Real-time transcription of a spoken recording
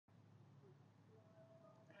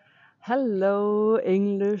Hello,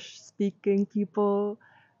 English speaking people.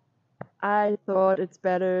 I thought it's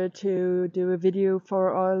better to do a video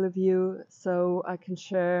for all of you so I can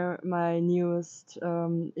share my newest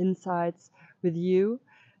insights with you.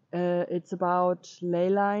 It's about ley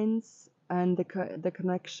lines and the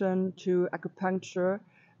connection to acupuncture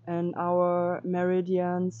and our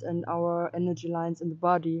meridians and our energy lines in the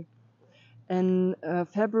body. In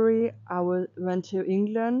February, went to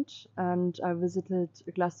England and I visited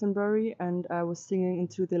Glastonbury and I was singing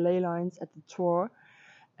into the ley lines at the tour.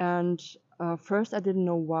 And first, I didn't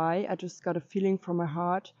know why. I just got a feeling from my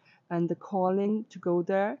heart and the calling to go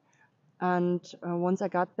there. And once I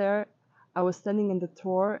got there, I was standing in the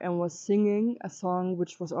tour and was singing a song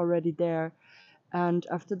which was already there. And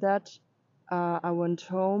after that, I went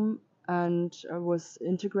home and was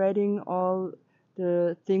integrating all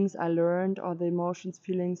the things I learned, all the emotions,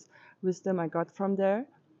 feelings, wisdom I got from there.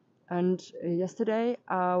 And yesterday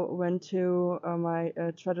I went to my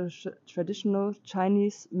traditional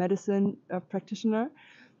Chinese medicine practitioner,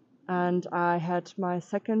 and I had my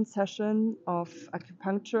second session of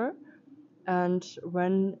acupuncture. And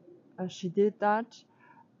when she did that,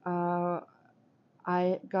 uh,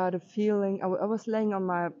 I got a feeling. I was laying on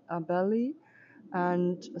my belly,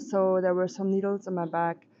 and so there were some needles in my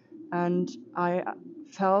back, and I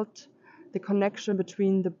felt the connection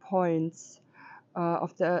between the points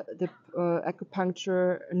of the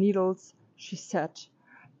acupuncture needles she set.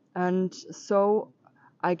 And so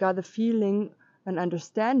I got a feeling, an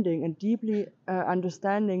understanding, and deeply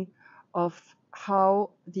understanding of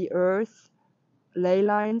how the earth ley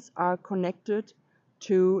lines are connected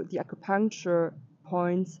to the acupuncture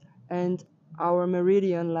points and our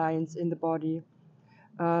meridian lines in the body.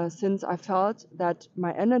 Since I felt that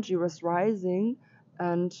my energy was rising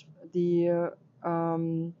and the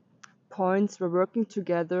points were working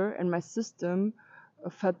together and my system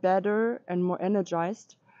felt better and more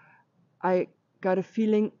energized, I got a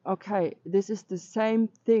feeling, okay, this is the same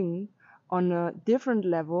thing on a different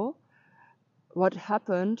level what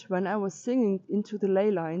happened when I was singing into the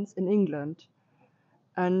ley lines in England.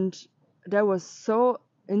 And that was so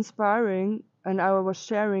inspiring, and I was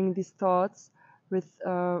sharing these thoughts with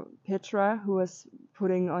Petra, who was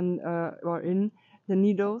putting on or in the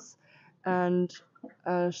needles, and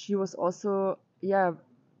she was also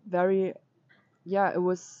very it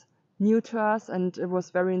was new to us, and it was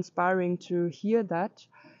very inspiring to hear that,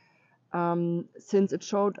 since it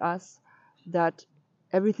showed us that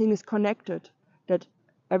everything is connected, that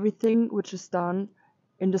everything which is done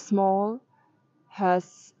in the small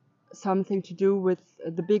has something to do with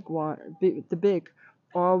the big one, the big,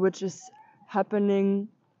 or which is happening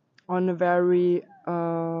on a very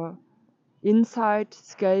inside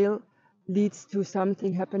scale leads to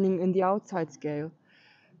something happening in the outside scale.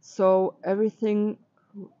 So everything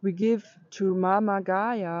we give to Mama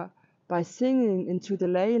Gaia by singing into the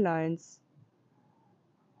ley lines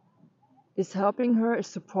is helping her, is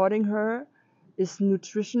supporting her, is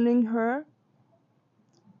nutritioning her.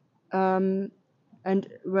 And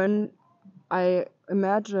when I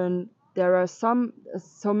imagine there are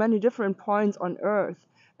so many different points on earth,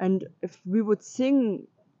 and if we would sing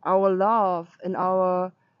our love and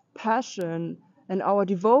our passion and our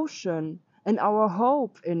devotion and our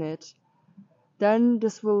hope in it, then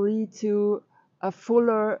this will lead to a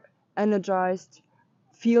fuller, energized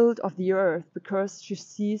field of the earth, because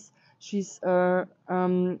she's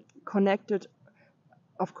connected.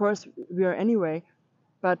 Of course, we are anyway,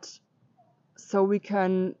 but so we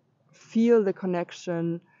can feel the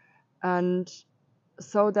connection. And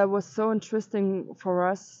so that was so interesting for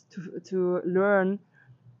us to learn,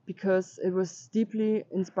 because it was deeply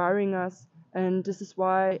inspiring us, and this is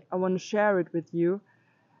why I want to share it with you.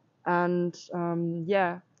 And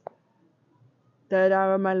that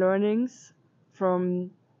are my learnings from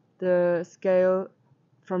the scale,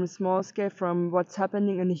 from a small scale, from what's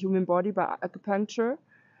happening in the human body by acupuncture,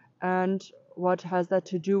 and what has that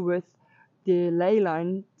to do with the ley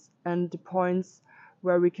lines and the points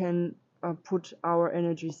where we can put our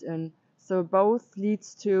energies in. So both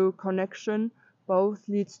leads to connection, both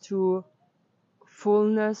leads to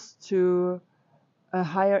fullness, to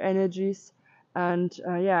higher energies. And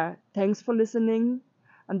thanks for listening.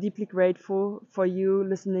 I'm deeply grateful for you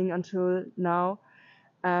listening until now.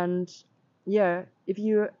 And if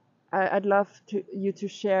you, I'd love you to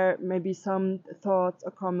share maybe some thoughts or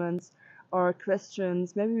comments or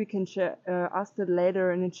questions. Maybe we can share, ask it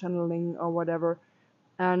later in the channeling or whatever.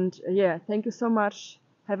 And thank you so much.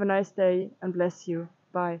 Have a nice day and bless you.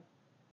 Bye.